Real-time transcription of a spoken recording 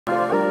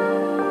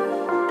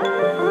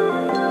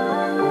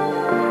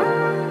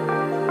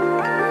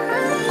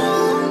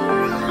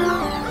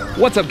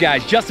What's up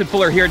guys, Justin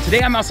Fuller here.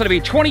 Today I'm outside of a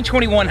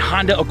 2021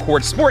 Honda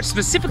Accord Sport,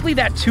 specifically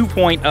that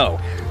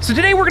 2.0. So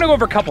today we're gonna go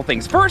over a couple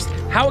things. First,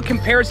 how it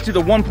compares to the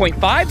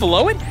 1.5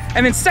 below it,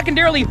 and then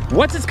secondarily,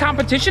 what's its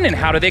competition and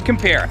how do they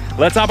compare?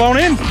 Let's hop on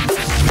in.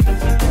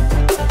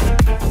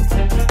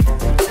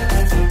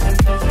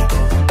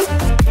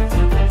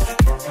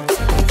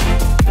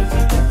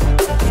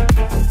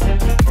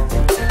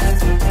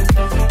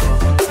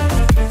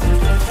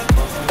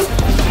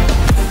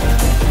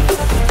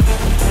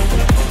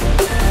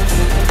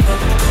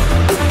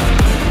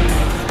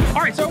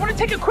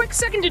 Take a quick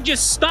second to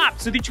just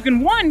stop so that you can,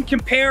 one,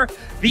 compare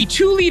the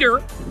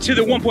 2-liter to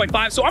the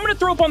 1.5. So I'm gonna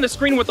throw up on the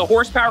screen what the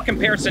horsepower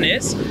comparison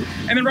is.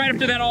 And then right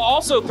after that, I'll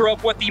also throw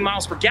up what the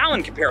miles per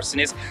gallon comparison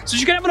is. So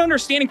you can have an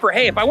understanding for,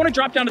 hey, if I wanna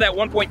drop down to that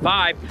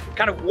 1.5,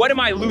 kind of what am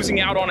I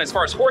losing out on as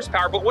far as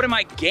horsepower, but what am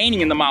I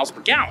gaining in the miles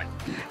per gallon?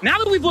 Now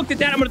that we've looked at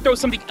that, I'm gonna throw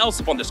something else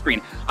up on the screen.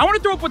 I wanna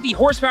throw up what the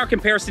horsepower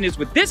comparison is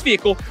with this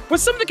vehicle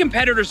with some of the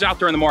competitors out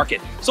there in the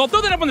market. So I'll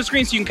throw that up on the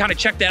screen so you can kind of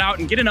check that out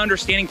and get an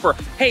understanding for,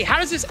 hey, how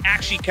does this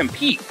actually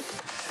compete?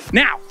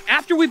 Now,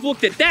 after we've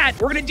looked at that,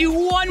 we're gonna do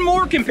one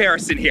more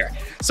comparison here.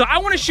 So I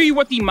wanna show you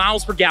what the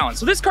miles per gallon.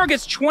 So this car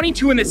gets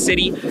 22 in the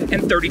city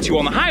and 32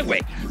 on the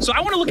highway. So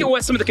I wanna look at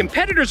what some of the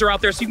competitors are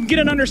out there so you can get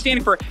an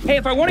understanding for, hey,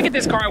 if I wanna get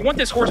this car, I want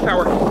this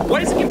horsepower,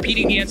 what is it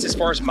competing against as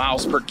far as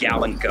miles per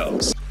gallon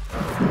goes?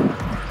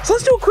 So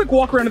let's do a quick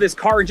walk around of this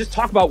car and just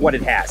talk about what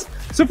it has.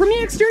 So from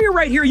the exterior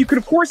right here, you could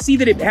of course see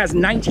that it has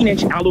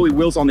 19-inch alloy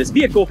wheels on this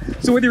vehicle.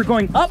 So whether you're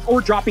going up or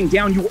dropping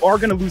down, you are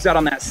gonna lose out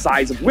on that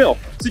size of wheel.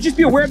 So just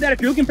be aware of that. If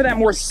you're looking for that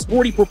more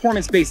sporty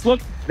performance-based look,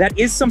 that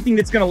is something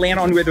that's gonna land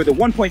on whether the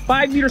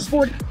 1.5 liter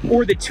Sport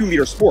or the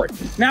 2-liter Sport.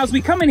 Now, as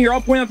we come in here,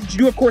 I'll point out that you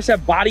do of course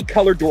have body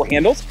colored door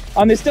handles.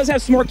 This does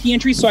have smart key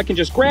entry, so I can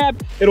just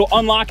grab, it'll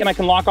unlock, and I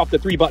can lock off the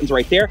 3 buttons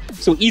right there.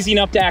 So easy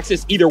enough to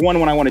access either one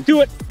when I wanna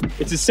do it.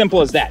 It's as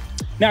simple as that.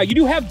 Now, you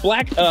do have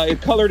black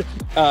colored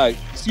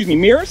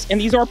mirrors, and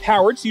these are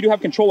powered, so you do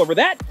have control over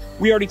that.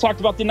 We already talked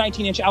about the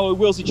 19-inch alloy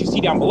wheels that you see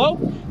down below.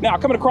 Now,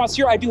 coming across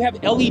here, I do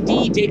have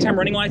LED daytime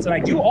running lights, and I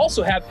do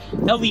also have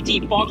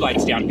LED fog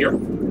lights down here.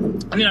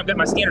 And then I've got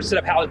my standard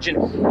setup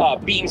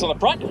halogen beams on the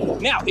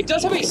front. Now, it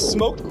does have a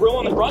smoked grille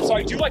on the front, so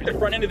I do like the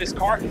front end of this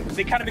car.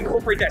 They kind of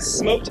incorporate that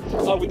smoked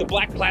with the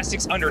black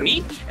plastics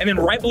underneath. And then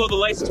right below the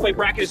license plate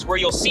bracket is where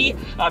you'll see,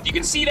 if you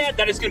can see that,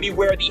 that is gonna be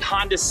where the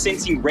Honda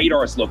sensing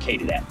radar is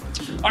located at.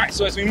 All right,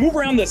 so as we move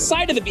around the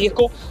side of the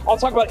vehicle, I'll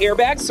talk about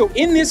airbags. So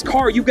in this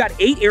car, you've got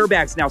 8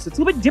 airbags now, so it's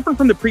a little bit different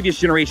from the previous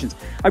generations.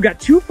 I've got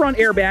 2 front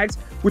airbags,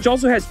 which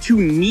also has 2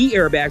 knee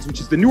airbags, which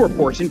is the newer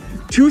portion,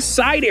 2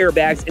 side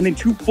airbags, and then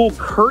 2 full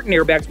curtain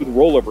airbags with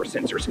rollover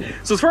sensors.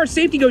 So as far as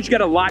safety goes, you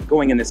got a lot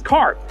going in this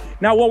car.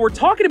 Now, while we're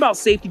talking about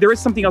safety, there is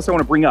something else I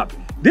want to bring up.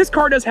 This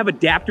car does have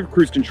adaptive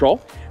cruise control.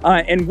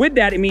 And with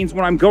that, it means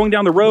when I'm going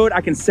down the road,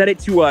 I can set it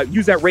to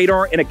use that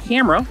radar and a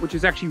camera, which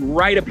is actually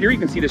right up here. You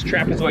can see this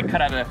trapezoid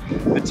cut out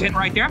of the tint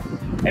right there.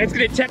 And it's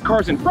gonna detect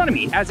cars in front of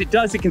me. As it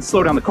does, it can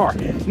slow down the car.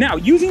 Now,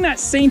 using that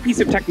same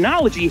piece of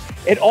technology,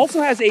 it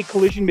also has a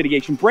collision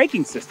mitigation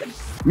braking system,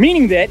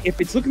 meaning that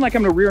if it's looking like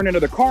I'm gonna rear into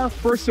another car,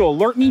 first to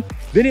alert me,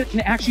 then it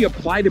can actually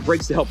apply the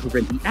brakes to help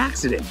prevent the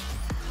accident.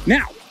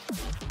 Now,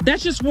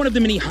 that's just one of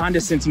the many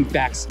Honda sensing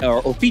facts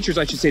or features,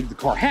 I should say, that the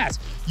car has.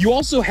 You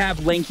also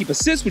have lane keep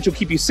assist, which will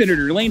keep you centered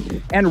in your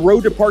lane, and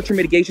road departure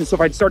mitigation. So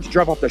if I start to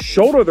drive off the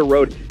shoulder of the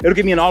road, it'll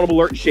give me an audible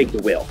alert and shake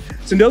the wheel.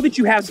 So know that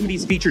you have some of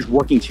these features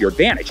working to your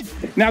advantage.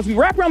 Now, as we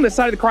wrap around the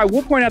side of the car, I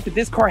will point out that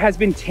this car has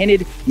been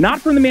tinted, not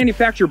from the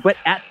manufacturer, but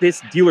at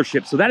this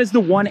dealership. So that is the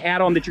one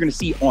add-on that you're gonna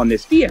see on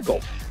this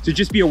vehicle. So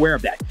just be aware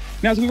of that.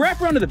 Now, as we wrap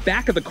around to the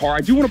back of the car,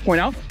 I do want to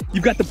point out,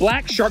 you've got the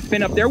black shark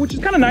fin up there, which is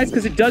kind of nice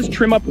because it does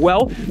trim up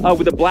well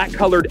with the black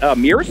colored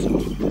mirrors.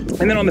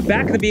 And then on the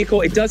back of the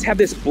vehicle, it does have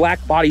this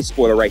black body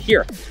spoiler right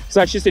here.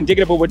 So that's just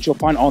indicative of what you'll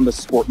find on the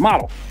Sport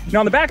model. Now,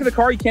 on the back of the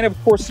car, you can,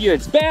 of course, see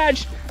its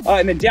badge.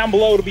 And then down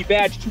below, it'll be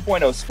badge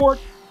 2.0 Sport.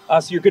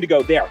 So you're good to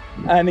go there.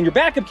 And then your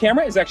backup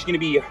camera is actually gonna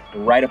be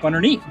right up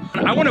underneath.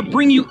 I wanna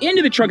bring you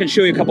into the trunk and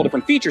show you a couple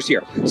different features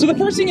here. So the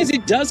first thing is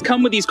it does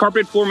come with these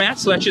carpeted floor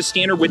mats, so that's just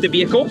standard with the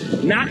vehicle.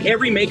 Not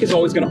every make is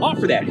always gonna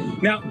offer that.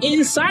 Now,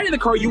 inside of the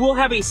car, you will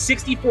have a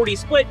 60-40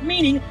 split,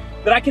 meaning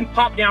that I can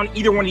pop down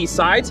either one of these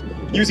sides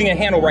using a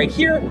handle right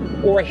here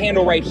or a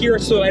handle right here,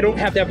 so I don't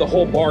have to have the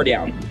whole bar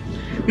down.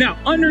 Now,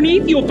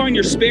 underneath, you'll find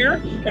your spare,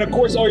 and of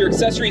course, all your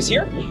accessories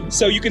here.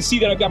 So you can see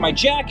that I've got my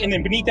jack, and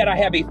then beneath that, I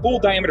have a full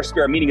diameter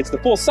spare, meaning it's the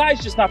full size,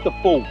 just not the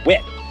full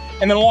width.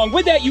 And then along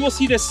with that, you will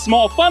see this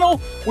small funnel,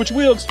 which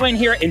we'll explain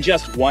here in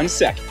just 1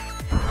 second.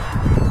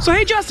 So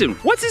hey, Justin,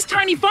 what's this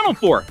tiny funnel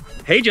for?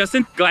 Hey,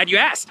 Justin, glad you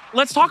asked.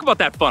 Let's talk about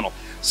that funnel.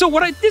 So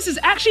this is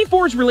actually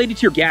for is related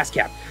to your gas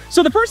cap.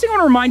 So the first thing I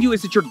want to remind you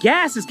is that your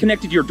gas is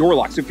connected to your door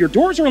lock. So if your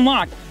doors are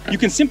unlocked, you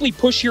can simply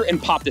push here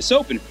and pop this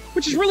open,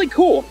 which is really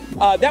cool.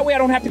 That way I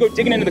don't have to go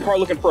digging into the car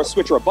looking for a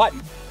switch or a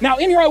button. Now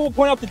in here, I will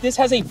point out that this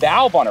has a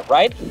valve on it,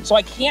 right? So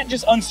I can't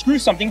just unscrew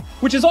something,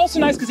 which is also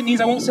nice because it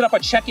means I won't set up a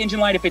check engine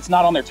light if it's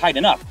not on there tight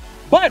enough.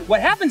 But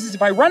what happens is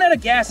if I run out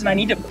of gas and I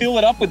need to fill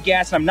it up with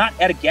gas and I'm not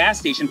at a gas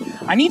station,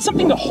 I need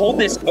something to hold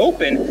this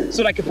open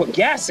so that I can put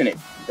gas in it.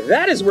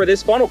 That is where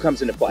this funnel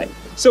comes into play.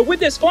 So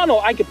with this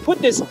funnel, I could put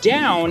this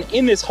down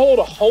in this hole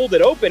to hold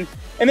it open,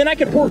 and then I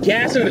could pour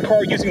gas into the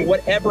car using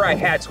whatever I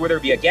had. So whether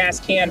it be a gas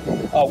can,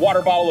 a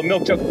water bottle, a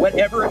milk jug,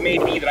 whatever it may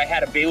be that I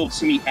had available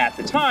to me at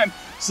the time.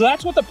 So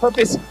that's what the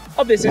purpose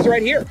of this is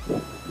right here.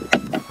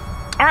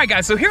 All right,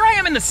 guys, so here I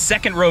am in the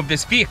second row of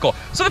this vehicle.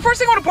 So the first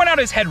thing I want to point out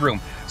is headroom.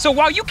 So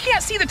while you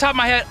can't see the top of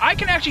my head, I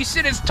can actually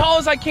sit as tall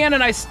as I can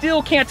and I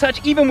still can't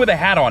touch even with a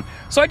hat on.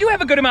 So I do have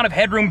a good amount of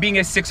headroom being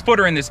a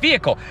 6-footer in this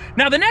vehicle.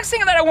 Now, the next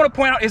thing that I want to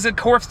point out is, of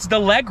course, the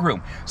leg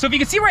room. So if you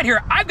can see right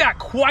here, I've got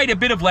quite a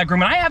bit of leg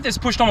room and I have this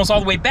pushed almost all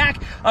the way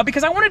back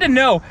because I wanted to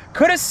know,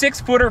 could a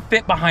 6-footer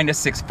fit behind a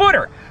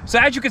 6-footer? So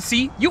as you can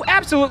see, you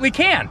absolutely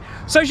can.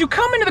 So as you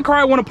come into the car,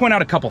 I want to point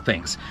out a couple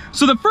things.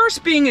 So the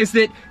first being is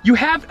that you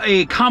have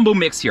a combo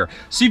mix here.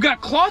 So you've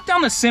got cloth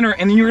down the center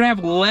and then you're gonna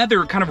have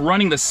leather kind of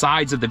running the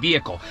sides of the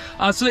vehicle.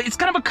 So it's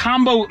kind of a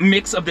combo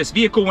mix of this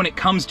vehicle when it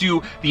comes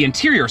to the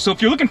interior. So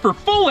if you're looking for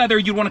full leather,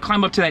 you'd want to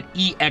climb up to that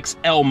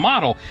EXL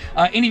model.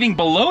 Anything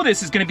below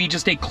this is going to be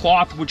just a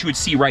cloth, which you would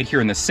see right here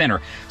in the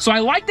center. So I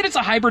like that it's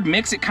a hybrid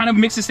mix. It kind of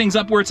mixes things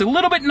up where it's a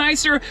little bit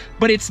nicer,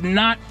 but it's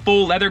not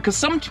full leather because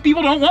some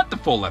people don't want the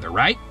full leather,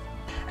 right?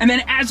 And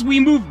then as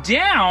we move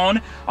down,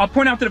 I'll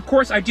point out that, of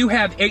course, I do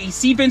have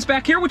AC vents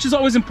back here, which is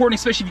always important,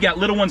 especially if you got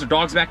little ones or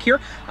dogs back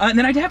here. And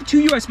then I have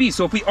 2 USBs.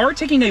 So if we are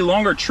taking a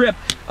longer trip,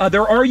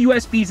 there are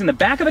USBs in the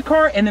back of the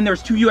car, and then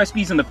there's 2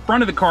 USBs in the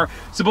front of the car.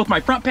 So both my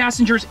front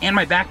passengers and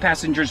my back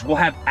passengers will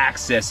have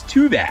access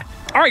to that.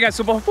 All right, guys,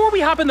 so before we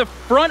hop in the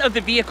front of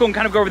the vehicle and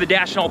kind of go over the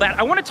dash and all that,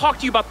 I want to talk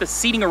to you about the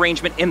seating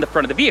arrangement in the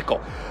front of the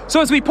vehicle.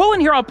 So as we pull in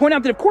here, I'll point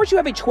out that, of course, you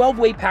have a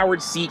 12-way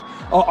powered seat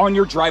on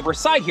your driver's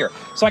side here.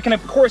 So I can,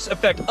 of course,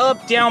 affect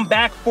up, down,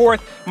 back,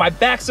 forth, my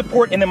back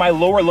support, and then my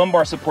lower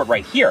lumbar support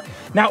right here.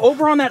 Now,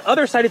 over on that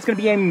other side, it's going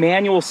to be a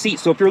manual seat.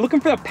 So if you're looking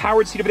for the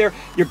powered seat over there,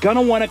 you're going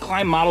to want to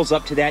climb models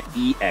up to that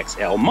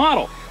EXL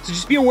model. So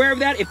just be aware of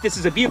that if this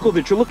is a vehicle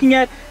that you're looking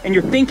at and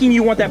you're thinking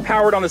you want that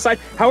powered on the side.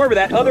 However,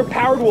 that other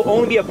powered will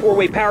only be a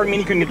 4-way powered,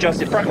 meaning you can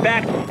adjust it front and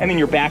back, and then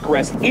your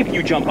backrest if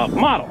you jump up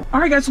model. All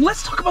right, guys, so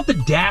let's talk about the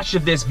dash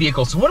of this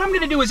vehicle. So what I'm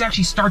going to do is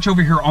actually start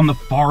over here on the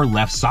far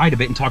left side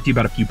of it and talk to you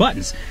about a few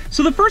buttons.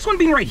 So the first one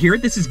being right here,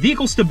 this is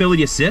Vehicle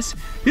Stability Assist.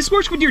 This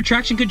works with your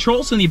traction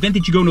control, so in the event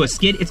that you go into a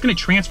skid, it's going to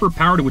transfer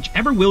power to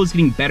whichever wheel is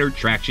getting better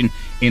traction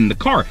in the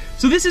car.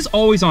 So this is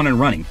always on and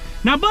running.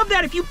 Now above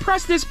that, if you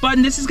press this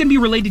button, this is going to be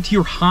related to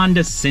your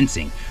Honda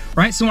sensing,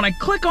 right? So when I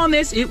click on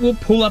this, it will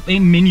pull up a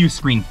menu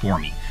screen for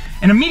me.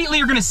 And immediately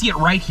you're going to see it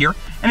right here.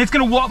 And it's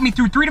going to walk me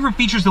through 3 different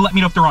features to let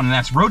me know if they're on. And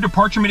that's road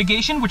departure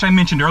mitigation, which I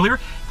mentioned earlier.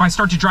 If I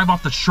start to drive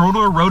off the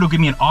shoulder road, it'll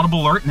give me an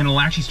audible alert, and then it'll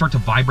actually start to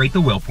vibrate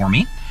the wheel for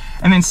me.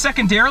 And then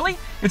secondarily,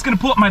 it's going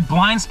to pull up my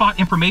blind spot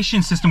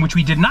information system, which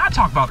we did not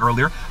talk about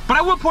earlier. But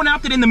I will point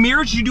out that in the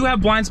mirrors, you do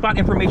have blind spot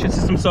information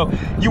system. So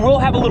you will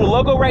have a little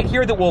logo right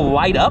here that will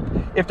light up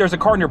if there's a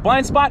car in your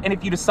blind spot. And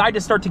if you decide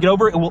to start to get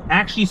over, it will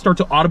actually start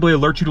to audibly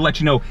alert you to let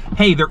you know,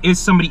 hey, there is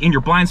somebody in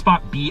your blind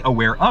spot. Be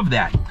aware of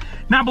that.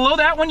 Now below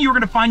that one, you're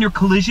going to find your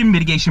collision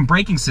mitigation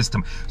braking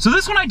system. So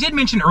this one I did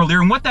mention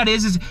earlier, and what that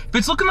is if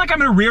it's looking like I'm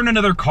going to rear in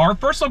another car,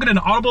 first I'll get an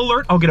audible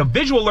alert, I'll get a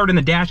visual alert in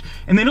the dash,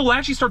 and then it'll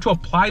actually start to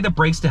apply the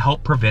brakes to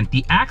help prevent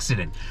the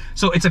accident.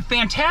 So it's a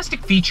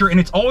fantastic feature, and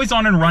it's always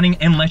on and running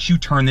unless you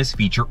turn this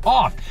feature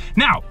off.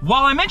 Now,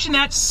 while I mention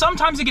that,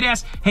 sometimes I get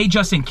asked, hey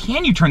Justin,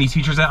 can you turn these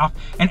features off?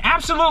 And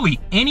absolutely,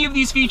 any of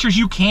these features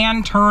you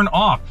can turn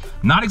off.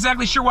 Not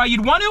exactly sure why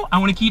you'd want to. I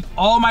want to keep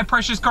all my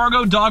precious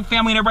cargo, dog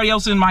family, and everybody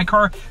else in my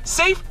car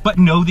safe, but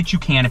know that you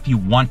can if you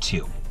want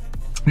to.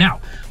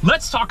 Now,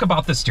 let's talk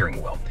about the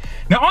steering wheel.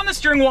 Now, on the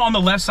steering wheel on the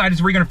left side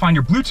is where you're going to find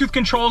your Bluetooth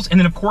controls and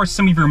then, of course,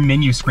 some of your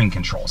menu screen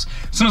controls.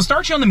 So I'm going to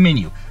start you on the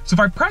menu. So if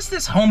I press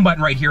this home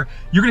button right here,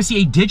 you're going to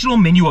see a digital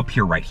menu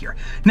appear right here.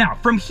 Now,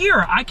 from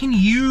here, I can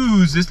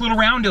use this little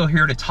round wheel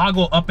here to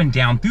toggle up and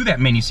down through that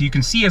menu. So you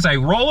can see as I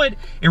roll it,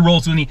 it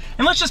rolls with me.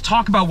 And let's just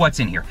talk about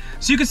what's in here.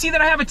 So you can see that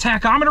I have a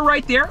tachometer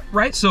right there,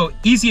 right? So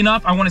easy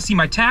enough. I want to see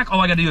my tach.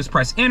 All I got to do is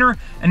press enter.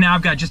 And now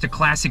I've got just a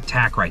classic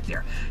tach right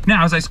there.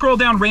 Now, as I scroll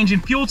down range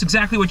and fuel, it's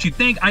exactly what you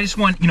think. I just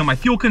want, my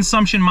fuel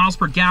consumption, miles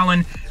per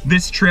gallon,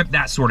 this trip,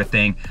 that sort of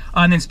thing.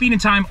 And then speed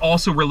and time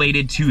also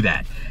related to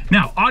that.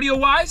 Now,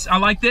 audio-wise, I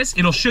like this.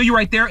 It'll show you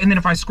right there, and then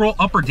if I scroll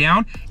up or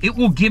down, it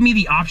will give me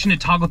the option to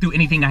toggle through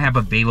anything I have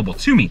available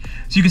to me.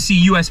 So you can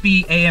see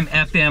USB, AM,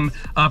 FM.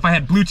 If I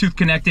had Bluetooth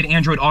connected,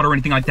 Android Auto, or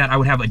anything like that, I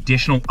would have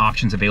additional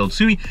options available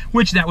to me,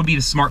 which that would be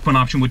the smartphone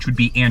option, which would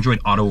be Android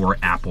Auto or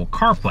Apple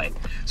CarPlay.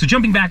 So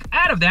jumping back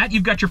out of that,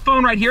 you've got your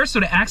phone right here. So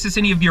to access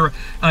any of your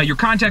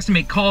contacts to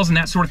make calls and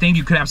that sort of thing,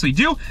 you could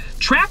absolutely do.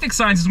 Traffic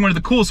signs is one of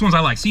the coolest ones I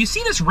like. So you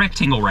see this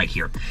rectangle right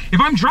here.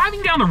 If I'm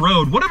driving down the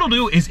road, what it'll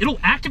do is it'll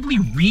actively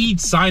read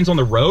signs on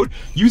the road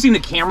using the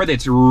camera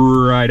that's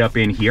right up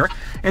in here.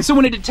 And so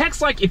when it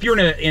detects, like if you're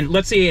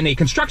let's say in a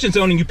construction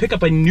zone and you pick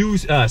up a new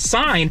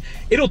sign,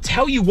 it'll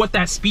tell you what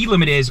that speed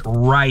limit is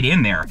right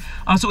in there.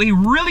 So a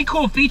really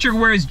cool feature,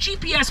 whereas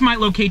GPS might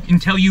locate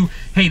and tell you,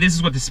 hey, this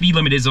is what the speed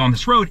limit is on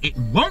this road, it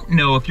won't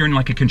know if you're in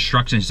like a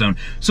construction zone.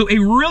 So a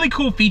really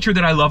cool feature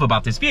that I love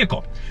about this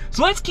vehicle.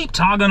 So let's keep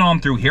toggling on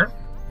through here.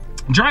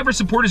 Driver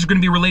support is going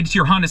to be related to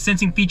your Honda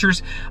sensing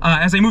features.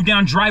 As I move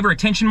down, driver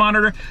attention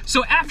monitor.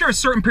 So after a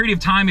certain period of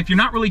time, if you're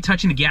not really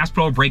touching the gas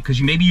pedal or brake because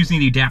you may be using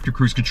the adaptive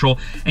cruise control,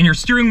 and your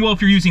steering wheel,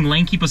 if you're using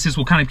lane keep assist,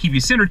 will kind of keep you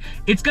centered,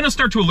 it's going to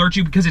start to alert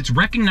you because it's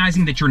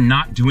recognizing that you're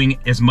not doing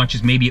as much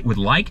as maybe it would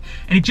like,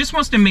 and it just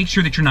wants to make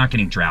sure that you're not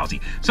getting drowsy.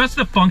 So that's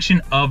the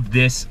function of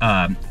this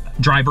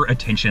driver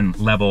attention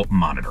level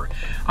monitor.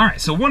 All right,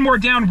 so one more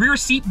down, rear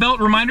seat belt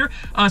reminder.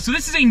 So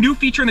this is a new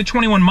feature in the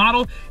 21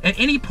 model. At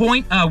any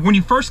point when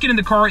you first get in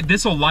the car,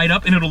 this will light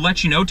up and it'll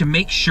let you know to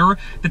make sure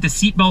that the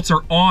seat belts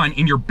are on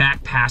in your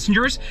back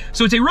passengers.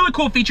 So it's a really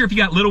cool feature if you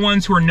got little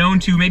ones who are known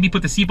to maybe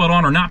put the seatbelt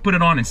on or not put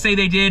it on and say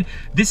they did.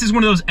 This is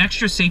one of those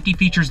extra safety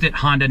features that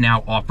Honda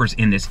now offers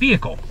in this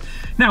vehicle.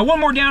 Now, one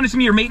more down is gonna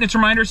be your maintenance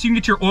reminder, so you can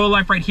get your oil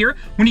life right here.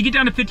 When you get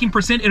down to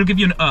 15%, it'll give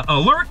you an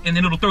alert, and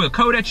then it'll throw a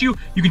code at you.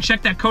 You can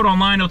check that code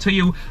online. It'll tell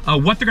you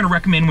what they're gonna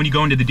recommend when you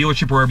go into the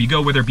dealership or wherever you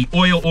go, whether it be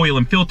oil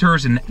and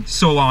filters, and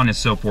so on and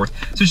so forth.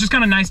 So it's just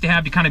kind of nice to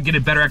have to kind of get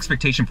a better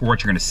expectation for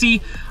what you're gonna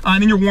see.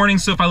 And then your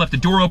warnings, so if I left the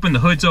door open, the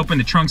hood's open,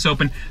 the trunk's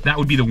open, that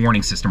would be the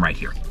warning system right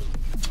here.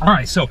 All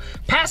right, so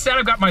past that,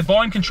 I've got my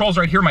volume controls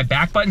right here, my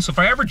back button. So if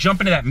I ever jump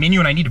into that menu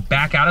and I need to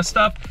back out of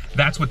stuff,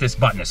 that's what this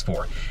button is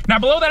for. Now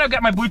below that, I've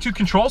got my Bluetooth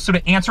controls. So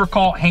to answer a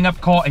call, hang up a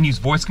call, and use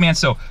voice commands.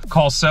 So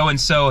call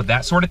so-and-so,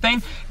 that sort of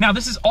thing. Now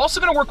this is also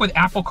gonna work with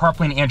Apple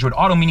CarPlay and Android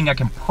Auto, meaning I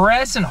can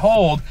press and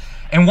hold,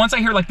 and once I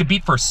hear like the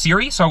beep for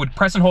Siri, so I would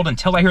press and hold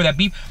until I hear that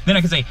beep, then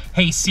I can say,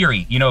 hey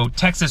Siri, you know,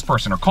 text this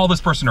person or call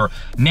this person or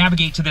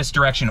navigate to this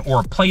direction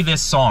or play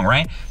this song,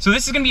 right? So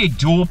this is gonna be a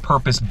dual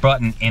purpose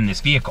button in this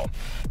vehicle.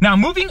 Now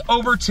moving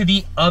over to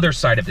the other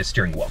side of the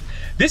steering wheel.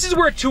 This is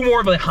where two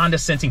more of the Honda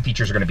sensing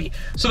features are gonna be.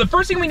 So the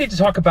first thing we need to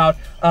talk about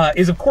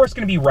is of course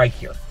gonna be right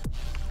here.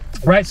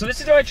 Right, so this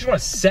is how I just want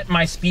to set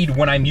my speed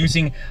when I'm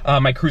using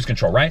my cruise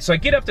control, right? So I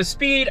get up to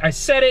speed, I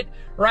set it,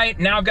 right?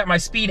 Now I've got my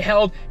speed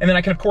held, and then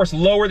I can of course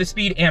lower the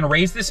speed and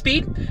raise the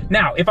speed.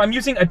 Now, if I'm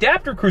using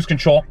adaptive cruise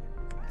control,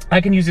 I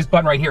can use this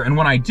button right here. And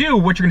when I do,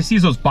 what you're gonna see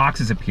is those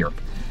boxes appear.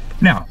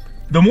 Now,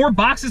 the more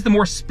boxes, the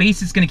more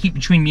space it's gonna keep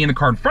between me and the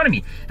car in front of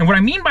me. And what I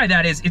mean by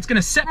that is it's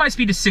gonna set my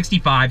speed to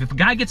 65. If a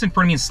guy gets in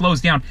front of me and slows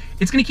down,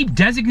 it's gonna keep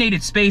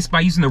designated space by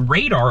using the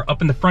radar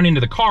up in the front end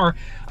of the car,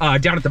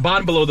 down at the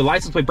bottom below the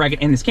license plate bracket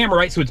and this camera,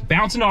 right? So it's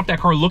bouncing off that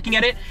car, looking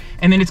at it,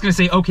 and then it's gonna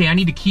say, okay, I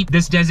need to keep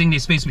this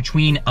designated space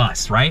between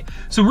us, right?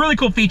 So really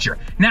cool feature.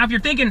 Now, if you're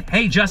thinking,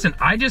 hey, Justin,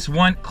 I just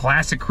want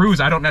classic cruise,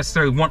 I don't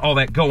necessarily want all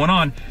that going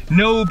on,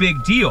 no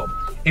big deal.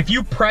 If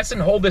you press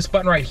and hold this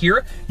button right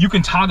here, you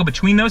can toggle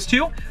between those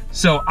two.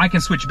 So I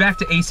can switch back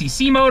to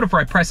ACC mode if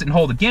I press it and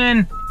hold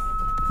again.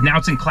 Now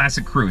it's in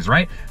classic cruise,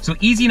 right? So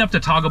easy enough to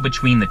toggle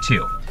between the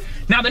two.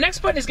 Now the next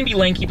button is gonna be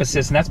lane keep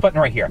assist, and that's button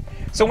right here.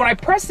 So when I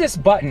press this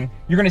button,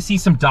 you're gonna see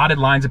some dotted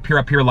lines appear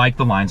up here like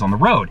the lines on the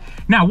road.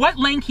 Now what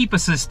lane keep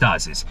assist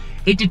does is,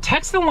 it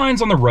detects the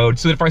lines on the road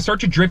so that if I start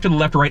to drift to the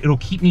left or right, it'll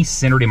keep me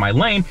centered in my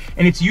lane,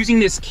 and it's using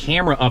this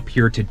camera up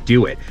here to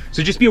do it.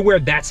 So just be aware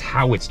that's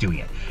how it's doing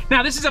it.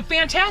 Now this is a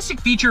fantastic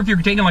feature if you're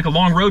taking like a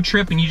long road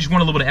trip and you just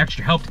want a little bit of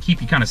extra help to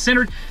keep you kind of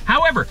centered.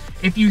 However,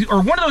 if you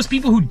are one of those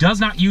people who does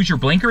not use your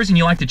blinkers and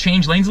you like to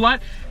change lanes a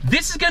lot,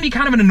 this is gonna be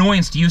kind of an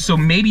annoyance to you, so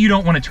maybe you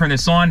don't wanna turn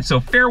this on. So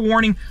fair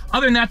warning.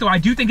 Other than that though, I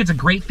do think it's a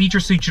great feature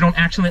so that you don't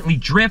accidentally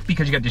drift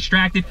because you got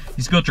distracted,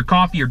 you spilled your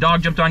coffee, your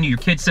dog jumped on you, your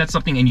kid said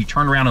something, and you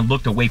turn around and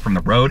looked away from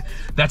the road.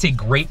 That's a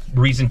great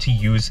reason to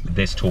use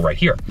this tool right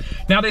here.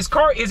 Now this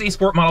car is a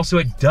sport model, so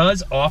it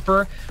does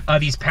offer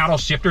these paddle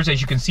shifters,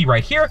 as you can see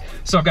right here.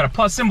 So I've got a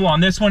plus symbol on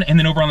this one, and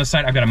then over on the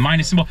side I've got a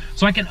minus symbol,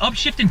 so I can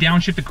upshift and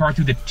downshift the car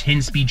through the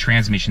 10-speed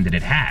transmission that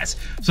it has.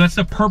 So that's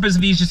the purpose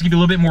of these, just to give you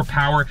a little bit more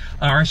power,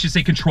 or I should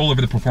say control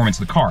over the performance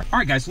of the car. All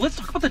right guys, so let's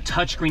talk about the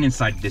touchscreen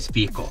inside this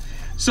vehicle.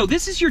 So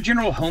this is your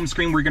general home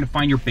screen where you're gonna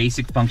find your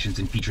basic functions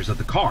and features of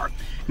the car.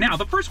 Now,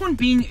 the first one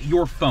being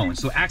your phone.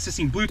 So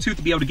accessing Bluetooth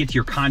to be able to get to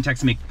your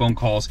contacts and make phone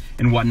calls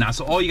and whatnot.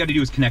 So all you gotta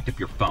do is connect up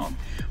your phone.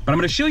 But I'm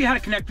gonna show you how to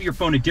connect with your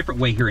phone a different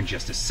way here in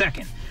just a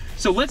second.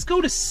 So let's go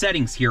to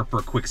settings here for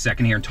a quick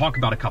second here and talk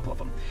about a couple of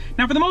them.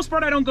 Now, for the most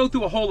part, I don't go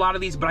through a whole lot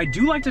of these, but I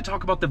do like to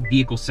talk about the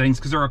vehicle settings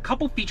because there are a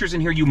couple features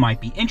in here you might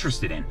be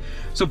interested in.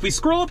 So if we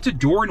scroll up to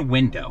door and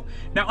window,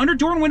 now under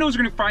door and windows,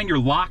 you're gonna find your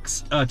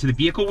locks to the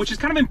vehicle, which is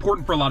kind of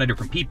important for a lot of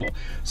different people.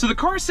 So the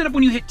car is set up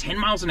when you hit 10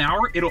 miles an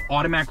hour, it'll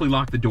automatically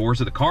lock the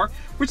doors of the car,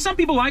 which some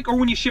people like, or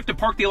when you shift to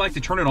park, they like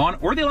to turn it on,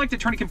 or they like to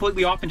turn it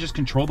completely off and just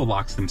control the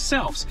locks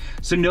themselves.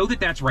 So know that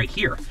that's right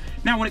here.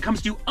 Now, when it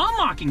comes to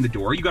unlocking the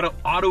door, you got an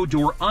auto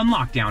door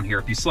unlock down here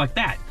if you select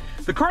that.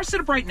 the car's set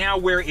up right now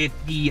where if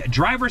the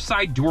driver's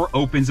side door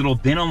opens, it'll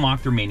then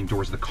unlock the remaining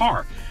doors of the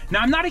car. Now,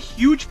 I'm not a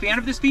huge fan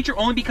of this feature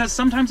only because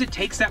sometimes it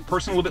takes that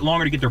person a little bit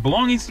longer to get their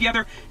belongings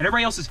together, and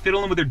everybody else is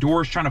fiddling with their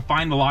doors trying to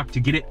find the lock to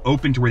get it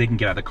open to where they can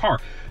get out of the car.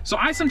 So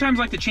I sometimes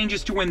like to change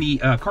this to when the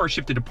car is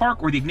shifted to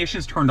park or the ignition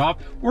is turned off,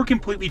 or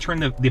completely turn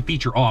the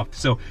feature off.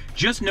 So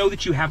just know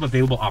that you have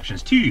available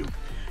options to you.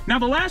 Now,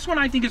 the last one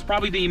I think is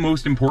probably the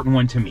most important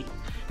one to me,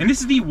 and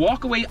this is the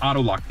walk-away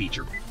auto lock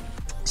feature.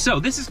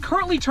 So this is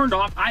currently turned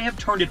off. I have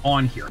turned it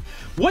on here.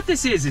 What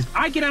this is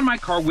I get out of my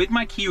car with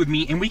my key with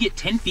me and we get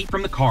 10 feet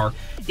from the car,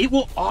 it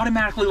will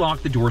automatically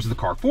lock the doors of the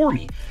car for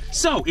me.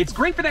 So it's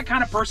great for that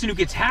kind of person who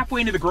gets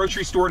halfway into the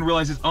grocery store and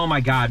realizes, oh my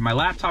God, my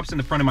laptop's in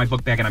the front of my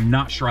book bag and I'm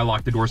not sure I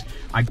locked the doors.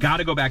 I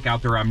gotta go back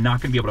out there. I'm not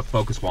gonna be able to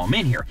focus while I'm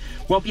in here.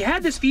 Well, if you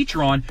had this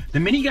feature on, the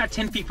minute you got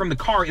 10 feet from the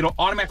car, it'll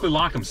automatically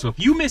lock them. So if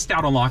you missed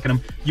out on locking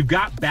them, you've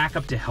got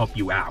backup to help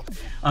you out.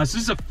 So this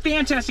is a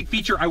fantastic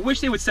feature. I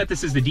wish they would set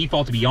this as the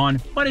default to be on,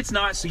 but it's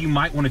not, so you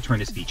might want to turn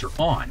this feature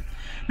on.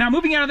 Now,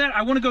 moving out of that,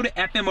 I want to go to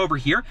FM over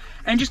here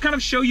and just kind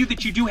of show you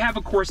that you do have,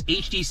 of course,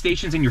 HD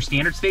stations and your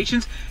standard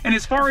stations. And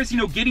as far as,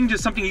 getting to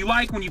something you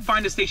like, when you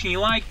find a station you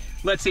like,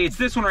 let's say it's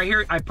this one right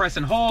here, I press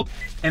and hold,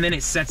 and then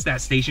it sets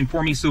that station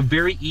for me. So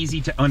very easy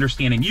to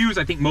understand and use.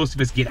 I think most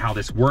of us get how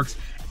this works.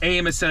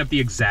 AM is set up the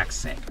exact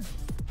same.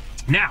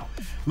 Now,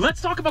 let's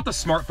talk about the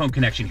smartphone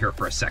connection here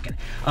for a second,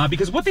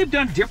 because what they've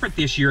done different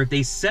this year,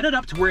 they set it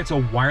up to where it's a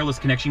wireless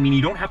connection, meaning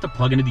you don't have to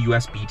plug into the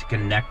USB to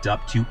connect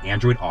up to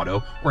Android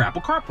Auto or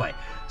Apple CarPlay.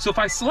 So if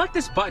I select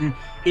this button,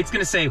 it's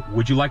gonna say,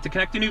 would you like to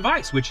connect a new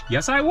device? Which,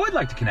 yes, I would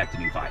like to connect a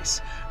new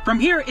device. From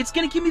here, it's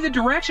gonna give me the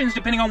directions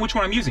depending on which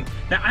one I'm using.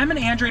 Now, I'm an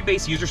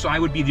Android-based user, so I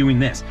would be doing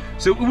this.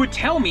 So it would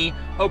tell me,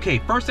 okay,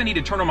 first I need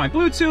to turn on my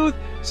Bluetooth,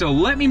 so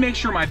let me make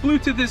sure my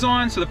Bluetooth is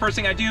on. So the first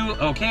thing I do,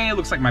 okay, it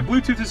looks like my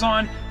Bluetooth is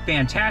on,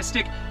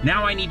 fantastic.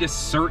 Now I need to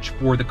search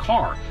for the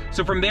car.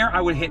 So from there,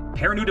 I would hit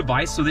pair new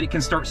device so that it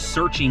can start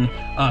searching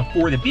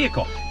for the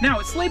vehicle. Now,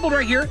 it's labeled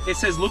right here. It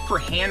says look for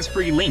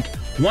hands-free link.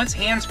 Once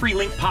hands-free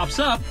link pops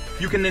up,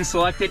 you can then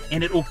select it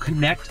and it will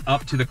connect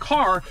up to the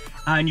car,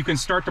 and you can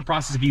start the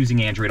process of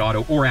using Android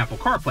Auto or Apple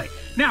CarPlay.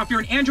 Now, if you're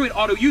an Android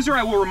Auto user,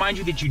 I will remind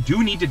you that you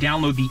do need to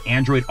download the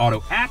Android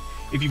Auto app.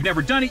 If you've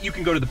never done it, you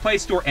can go to the Play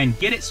Store and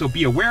get it, so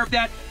be aware of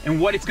that. And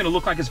what it's gonna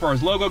look like as far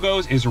as logo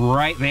goes is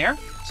right there.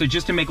 So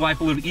just to make life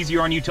a little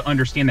easier on you to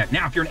understand that.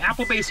 Now, if you're an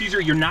Apple-based user,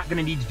 you're not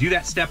gonna need to do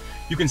that step.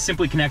 You can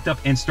simply connect up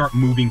and start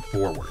moving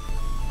forward.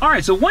 All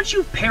right, so once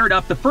you've paired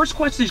up, the first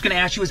question it's gonna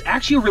ask you is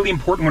actually a really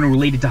important one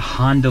related to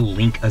Honda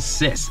Link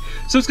Assist.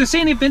 So it's gonna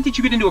say in the event that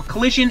you get into a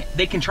collision,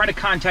 they can try to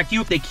contact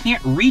you. If they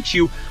can't reach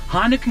you,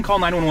 Honda can call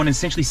 911 and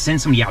essentially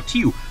send somebody out to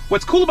you.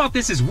 What's cool about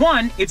this is,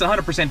 one, it's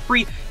 100%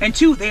 free, and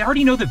two, they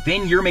already know the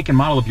VIN, year, make, and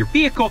model of your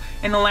vehicle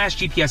and the last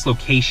GPS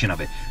location of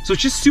it. So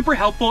it's just super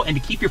helpful, and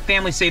to keep your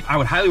family safe, I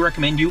would highly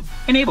recommend you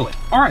enable it.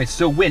 All right,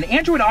 so when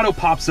Android Auto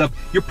pops up,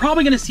 you're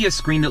probably gonna see a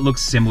screen that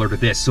looks similar to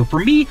this. So for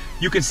me,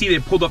 you can see that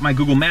it pulled up my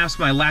Google Maps,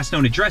 my last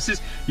known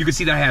addresses. You can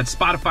see that I had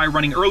Spotify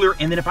running earlier,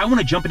 and then if I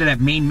wanna jump into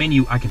that main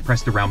menu, I can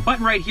press the round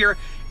button right here,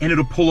 and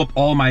it'll pull up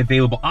all my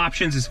available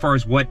options as far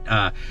as what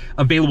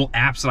available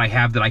apps that I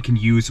have that I can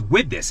use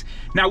with this.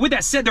 Now, with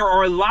that said, there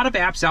are a lot of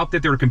apps out there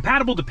that are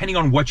compatible depending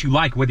on what you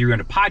like, whether you're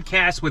into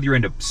podcasts, whether you're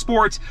into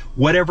sports,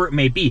 whatever it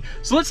may be.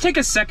 So let's take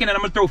a second and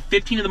I'm gonna throw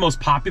 15 of the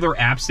most popular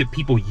apps that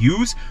people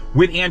use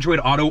with Android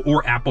Auto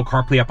or Apple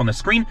CarPlay up on the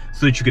screen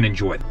so that you can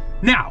enjoy them.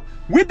 Now,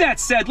 with that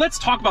said, let's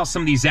talk about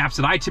some of these apps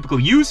that I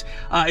typically use.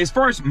 As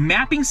far as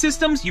mapping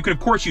systems, you can of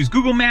course use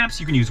Google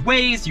Maps, you can use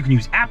Waze, you can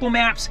use Apple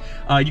Maps,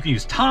 you can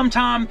use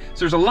TomTom. So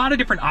there's a lot of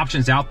different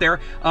options out there.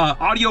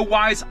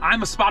 Audio-wise,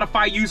 I'm a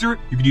Spotify user.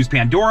 You can use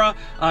Pandora.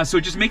 So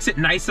it just makes it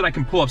nice that I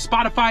can pull up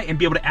Spotify and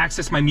be able to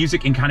access my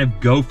music and kind of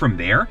go from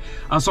there.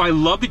 So I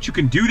love that you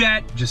can do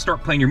that. Just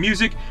start playing your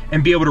music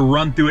and be able to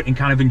run through it and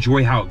kind of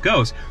enjoy how it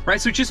goes, right?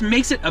 So it just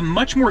makes it a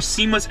much more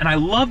seamless, and I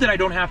love that I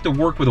don't have to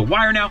work with a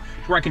wire now, to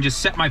where I can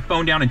just set my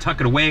phone down and tuck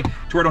it away to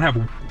where I don't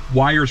have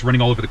wires running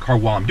all over the car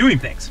while I'm doing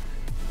things.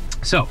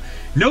 So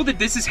know that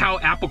this is how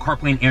Apple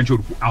CarPlay and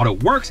Android Auto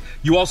works.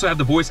 You also have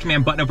the voice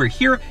command button over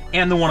here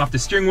and the one off the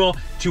steering wheel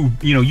to,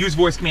 use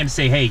voice command to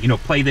say, hey,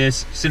 play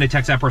this, send a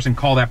text that person,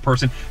 call that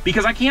person,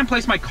 because I can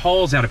place my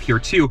calls out of here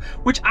too,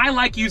 which I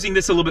like using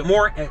this a little bit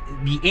more.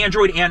 The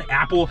Android and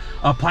Apple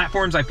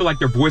platforms, I feel like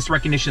their voice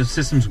recognition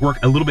systems work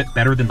a little bit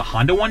better than the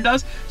Honda one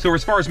does. So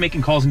as far as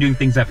making calls and doing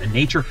things of that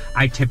nature,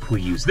 I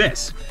typically use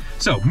this.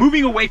 So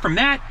moving away from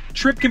that,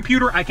 Trip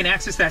Computer, I can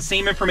access that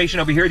same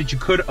information over here that you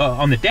could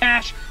on the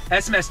dash.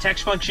 SMS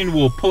text function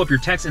will pull up your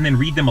text and then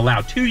read them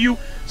aloud to you.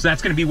 So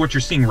that's gonna be what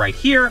you're seeing right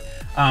here.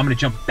 I'm gonna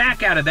jump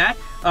back out of that.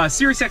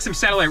 Sirius XM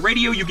satellite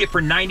radio you get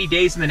for 90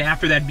 days, and then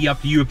after that, it'd be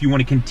up to you if you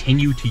wanna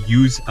continue to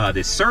use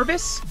this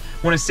service.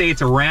 Wanna say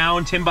it's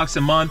around 10 bucks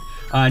a month.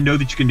 Know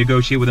that you can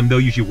negotiate with them.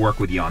 They'll usually work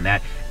with you on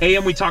that.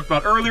 AM we talked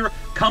about earlier.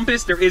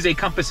 Compass, there is a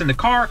compass in the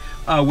car,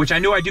 which I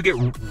know I do get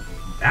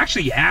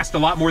actually asked a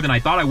lot more than I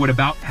thought I would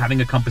about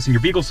having a compass in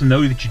your vehicle, so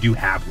know that you do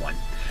have one.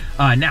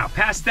 Now,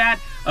 past that,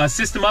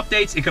 System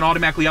updates, it can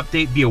automatically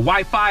update via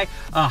Wi-Fi.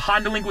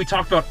 Honda Link we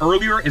talked about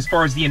earlier as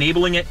far as the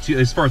enabling it to,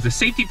 as far as the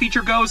safety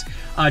feature goes.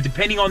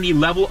 Depending on the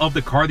level of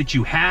the car that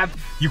you have,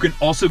 you can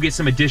also get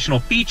some additional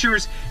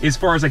features as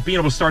far as like being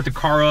able to start the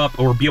car up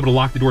or be able to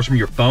lock the doors from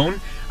your phone,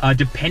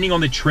 depending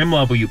on the trim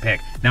level you pick.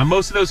 Now,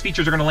 most of those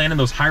features are gonna land in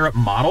those higher up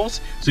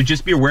models, so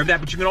just be aware of that,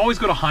 but you can always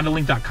go to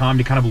HondaLink.com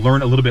to kind of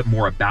learn a little bit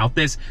more about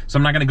this. So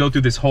I'm not gonna go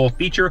through this whole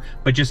feature,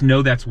 but just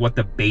know that's what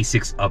the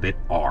basics of it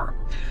are.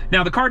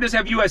 Now, the car does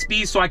have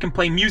USBs, so I can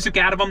play music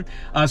out of them.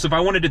 So if I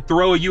wanted to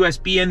throw a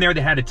USB in there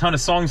that had a ton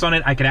of songs on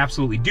it, I could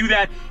absolutely do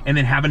that, and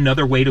then have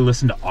another way to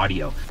listen to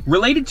audio.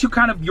 Related to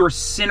kind of your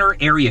center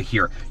area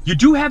here, you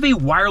do have a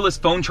wireless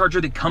phone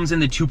charger that comes in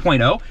the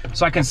 2.0,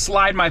 so I can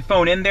slide my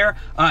phone in there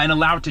and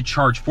allow it to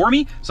charge for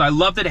me. So I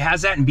love that it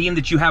has that, and being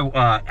that you have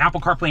Apple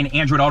CarPlay and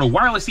Android Auto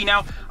wirelessly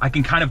now, I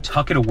can kind of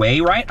tuck it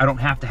away, right? I don't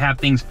have to have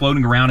things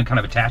floating around and kind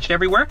of attached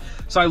everywhere.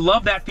 So I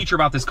love that feature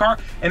about this car.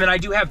 And then I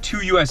do have 2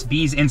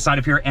 USBs inside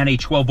of here and a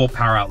 12-volt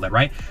power outlet,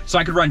 right? So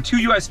I could run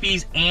 2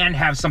 USBs and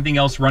have something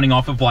else running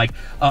off of like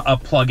a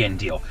plug-in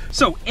deal.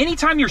 So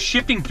anytime you're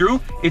shifting through,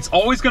 it's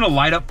always gonna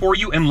light up for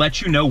you and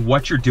let you know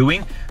what you're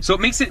doing. So it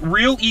makes it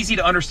real easy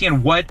to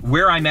understand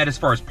where I'm at as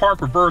far as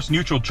park, reverse,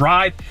 neutral,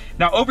 drive.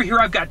 Now over here,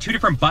 I've got 2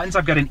 different buttons.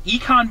 I've got an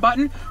econ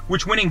button,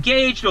 which when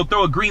engaged, it'll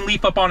throw a green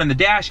leaf up on in the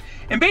dash.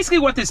 And basically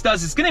what this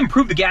does is it's gonna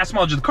improve the gas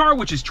mileage of the car,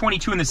 which is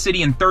 22 in the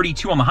city and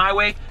 32 on the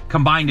highway.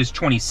 Combined is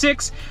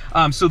 26.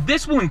 So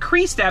this will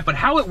increase that, but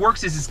how it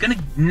works is it's gonna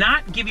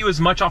not give you as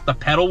much off the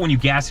pedal when you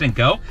gas it and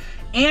go.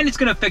 And it's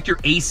gonna affect your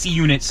AC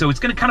unit, so it's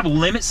gonna kind of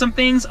limit some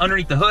things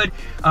underneath the hood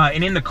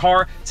and in the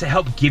car to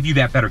help give you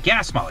that better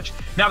gas mileage.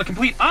 Now, the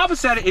complete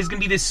opposite is gonna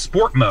be this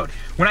sport mode.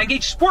 When I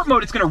engage sport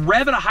mode, it's gonna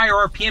rev at a higher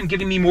RPM,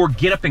 giving me more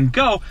get up and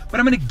go, but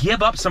I'm gonna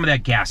give up some of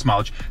that gas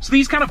mileage. So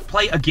these kind of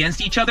play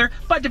against each other,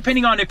 but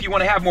depending on if you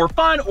wanna have more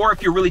fun or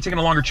if you're really taking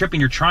a longer trip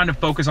and you're trying to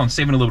focus on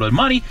saving a little bit of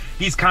money,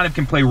 these kind of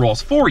can play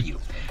roles for you.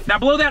 Now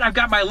below that, I've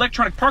got my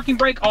electronic parking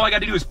brake. All I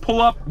gotta do is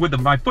pull up with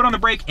my foot on the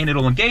brake and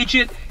it'll engage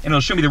it and it'll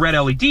show me the red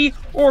LED,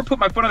 or put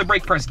my foot on the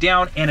brake, press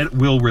down, and it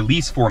will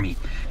release for me.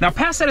 Now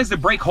past that is the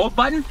brake hold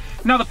button.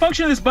 Now the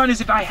function of this button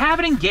is if I have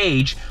it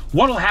engaged,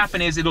 what'll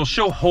happen is it'll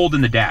show hold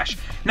in the dash.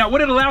 Now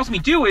what it allows me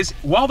to do is,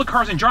 while the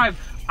car's in drive,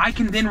 I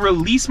can then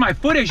release my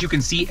foot, as you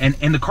can see, and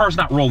the car's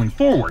not rolling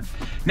forward.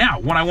 Now,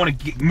 when I want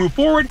to move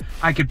forward,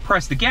 I could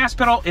press the gas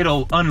pedal,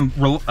 it'll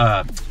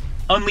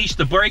unleash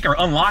the brake or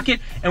unlock it,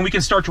 and we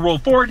can start to roll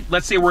forward.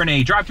 Let's say we're in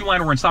a drive-through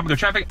line or we're in stop and go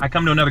traffic. I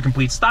come to another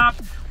complete stop.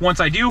 Once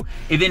I do,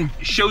 it then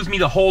shows me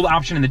the hold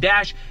option in the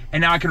dash,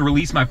 and now I can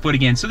release my foot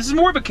again. So this is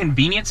more of a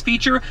convenience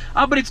feature,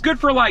 but it's good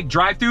for like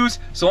drive-throughs,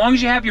 so long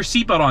as you have your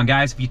seatbelt on,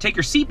 guys. If you take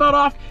your seatbelt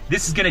off,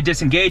 this is gonna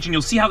disengage, and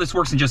you'll see how this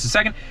works in just a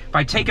second. If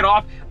I take it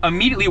off,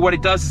 immediately what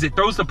it does is it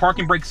throws the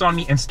parking brakes on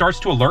me and starts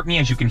to alert me,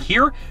 as you can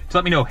hear, to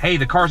let me know, hey,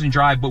 the car's in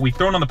drive, but we've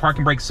thrown on the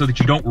parking brakes so that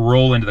you don't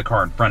roll into the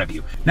car in front of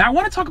you. Now, I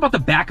wanna talk about the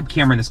backup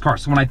camera in this car.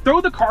 So when I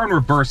throw the car in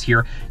reverse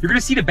here, you're gonna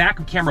see the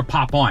backup camera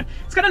pop on.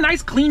 It's got a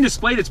nice clean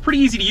display that's pretty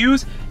easy to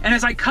use, and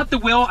as I cut the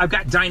wheel, I've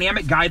got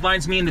dynamic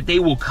guidelines, meaning that they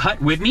will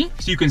cut with me,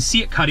 so you can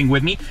see it cutting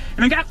with me.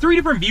 And I got 3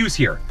 different views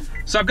here.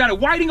 So I've got a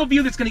wide angle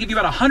view that's gonna give you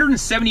about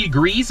 170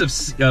 degrees of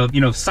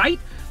sight.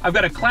 I've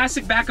got a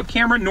classic backup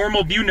camera,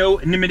 normal view, no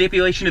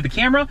manipulation of the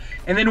camera,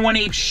 and then one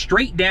aimed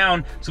straight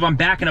down, so if I'm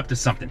backing up to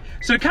something.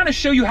 So to kind of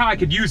show you how I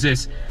could use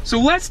this, so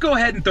let's go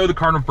ahead and throw the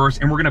car in reverse,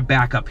 and we're gonna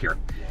back up here.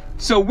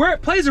 So where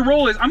it plays a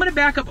role is I'm gonna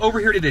back up over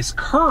here to this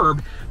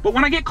curb, but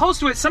when I get close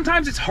to it,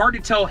 sometimes it's hard to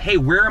tell, hey,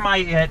 where am I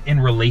at in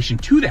relation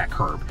to that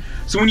curb?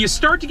 So when you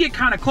start to get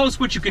kind of close,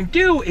 what you can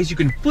do is you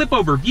can flip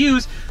over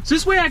views. So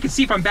this way I can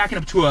see if I'm backing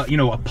up to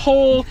a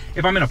pole,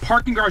 if I'm in a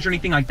parking garage or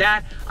anything like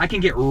that, I can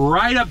get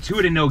right up to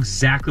it and know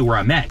exactly where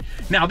I'm at.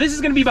 Now this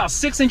is gonna be about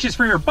 6 inches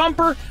from your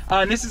bumper,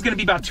 and this is gonna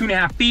be about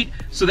 2.5 feet.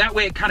 So that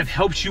way it kind of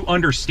helps you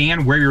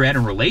understand where you're at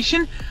in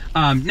relation.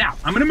 Now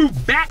I'm gonna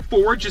move back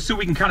forward just so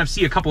we can kind of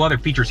see a couple other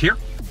features here.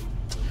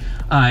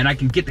 And I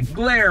can get the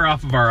glare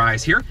off of our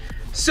eyes here.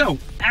 So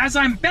as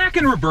I'm back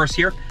in reverse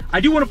here, I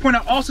do want to point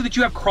out also that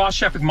you have cross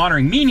traffic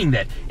monitoring, meaning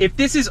that if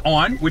this is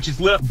on, which is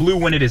lit up blue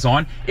when it is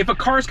on, if a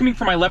car is coming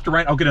from my left or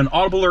right, I'll get an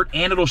audible alert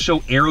and it'll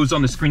show arrows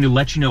on the screen to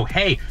let you know,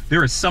 hey,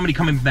 there is somebody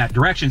coming from that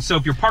direction. So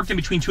if you're parked in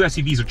between 2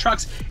 SUVs or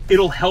trucks,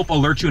 it'll help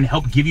alert you and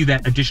help give you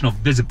that additional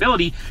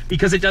visibility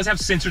because it does have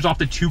sensors off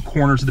the 2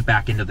 corners of the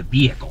back end of the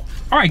vehicle.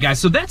 All right, guys,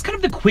 so that's kind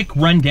of the quick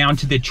rundown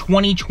to the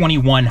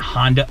 2021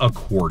 Honda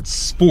Accord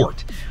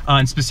Sport,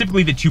 and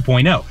specifically the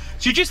 2.0.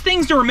 So just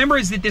things to remember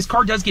is that this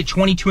car does get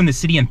 22 in the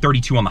city and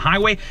 32 on the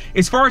highway.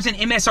 As far as an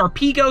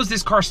MSRP goes,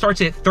 this car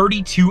starts at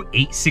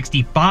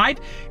 $32,865.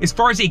 As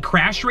far as a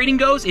crash rating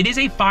goes, it is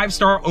a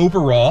 5-star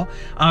overall.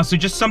 So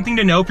just something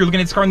to know if you're looking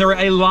at this car, and there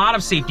are a lot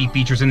of safety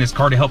features in this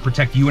car to help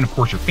protect you and of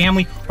course your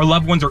family or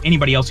loved ones or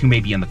anybody else who may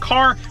be in the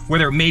car,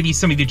 whether it may be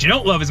somebody that you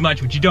don't love as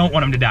much, but you don't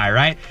want them to die,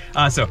 right?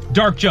 So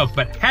dark joke,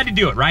 but had to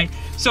do it, right?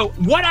 So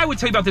what I would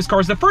tell you about this car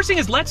is the first thing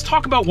is let's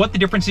talk about what the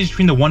difference is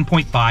between the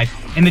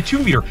 1.5 and the 2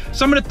 liter.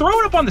 So I'm gonna throw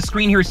it up on the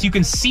screen here so you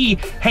can see,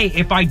 hey,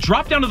 if I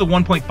drop down to the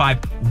 1.5,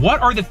 1.5,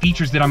 what are the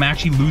features that I'm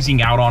actually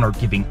losing out on or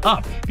giving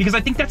up? Because I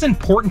think that's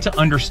important to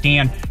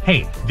understand,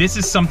 hey, this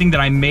is something that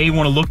I may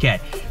want to look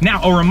at.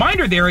 Now, a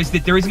reminder there is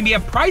that there is going to be a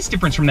price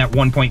difference from that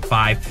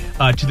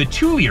 1.5 to the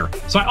 2-liter.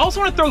 So I also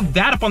want to throw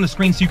that up on the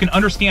screen so you can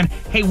understand,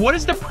 hey, what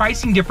is the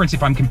pricing difference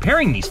if I'm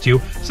comparing these two?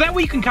 So that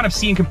way you can kind of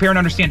see and compare and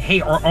understand,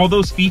 hey, are all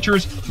those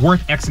features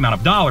worth X amount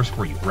of dollars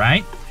for you,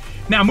 right?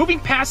 Now, moving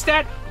past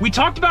that, we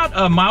talked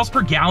about miles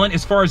per gallon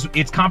as far as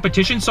its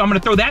competition, so I'm going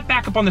to throw that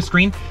back up on the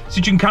screen so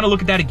you can kind of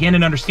look at that again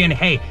and understand,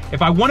 hey,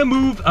 if I want to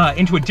move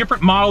into a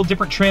different model,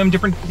 different trim,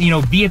 different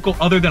vehicle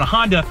other than a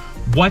Honda,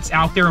 what's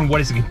out there and what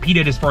does it compete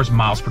at as far as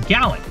miles per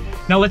gallon?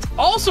 Now, let's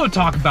also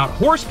talk about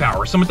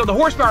horsepower. So I'm going to throw the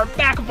horsepower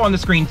back up on the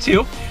screen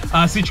too, so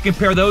that you can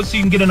compare those so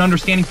you can get an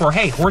understanding for,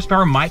 hey,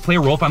 horsepower might play a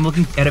role if I'm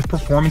looking at a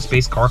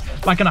performance-based car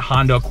like in a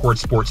Honda Accord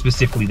Sport,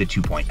 specifically the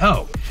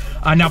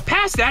 2.0. Now,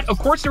 past that, of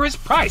course, there is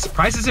price.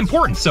 Price is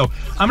important. So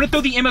I'm going to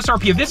throw the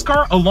MSRP of this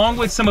car along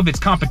with some of its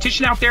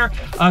competition out there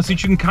so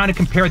that you can kind of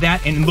compare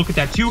that and look at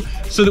that too,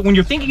 so that when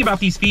you're thinking about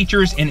these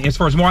features and as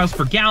far as miles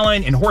per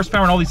gallon and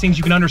horsepower and all these things,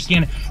 you can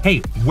understand, hey,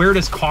 where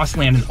does cost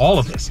land in all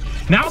of this?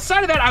 Now,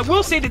 outside of that, I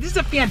will say that this is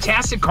a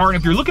fantastic car, and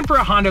if you're looking for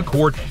a Honda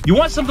Accord, you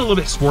want something a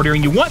little bit sportier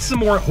and you want some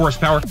more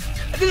horsepower,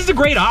 this is a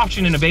great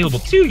option and available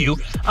to you.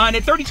 And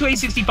at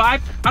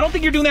 $32,865, I don't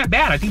think you're doing that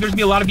bad. I think there's gonna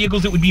be a lot of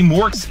vehicles that would be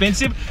more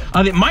expensive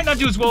that might not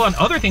do as well on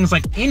other things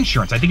like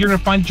insurance. I think you're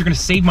gonna find that you're gonna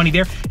save money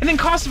there. And then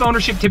cost of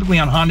ownership typically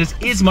on Hondas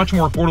is much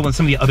more affordable than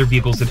some of the other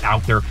vehicles that are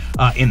out there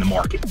in the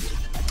market.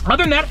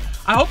 Other than that,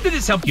 I hope that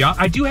this helped you out.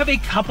 I do have a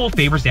couple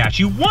favors to ask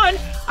you. One,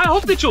 I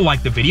hope that you'll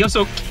like the video,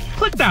 so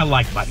click that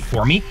like button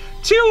for me.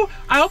 Two,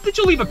 I hope that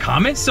you'll leave a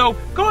comment, so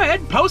go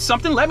ahead, post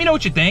something, let me know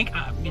what you think.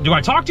 Do I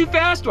talk too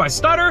fast? Do I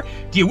stutter?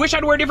 Do you wish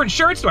I'd wear different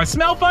shirts? Do I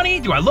smell funny?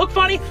 Do I look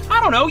funny? I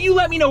don't know, you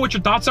let me know what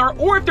your thoughts are,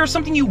 or if there's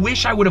something you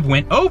wish I would have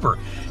went over.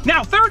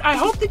 Now, third, I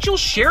hope that you'll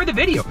share the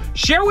video.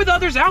 Share with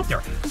others out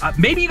there.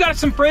 Maybe you got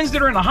some friends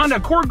that are in the Honda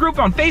Accord group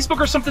on Facebook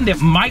or something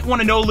that might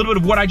want to know a little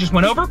bit of what I just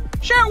went over.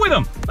 Share it with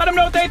them. Let them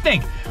know what they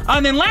think.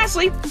 And then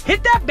lastly,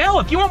 hit that bell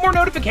if you want more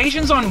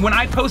notifications on when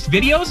I post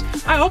videos.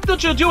 I hope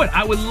that you'll do it.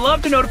 I would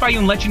love to notify you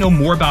and let you know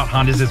more about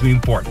Hondas as we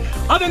move forward.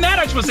 Other than that,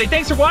 I just want to say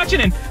thanks for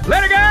watching and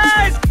later,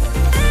 guys!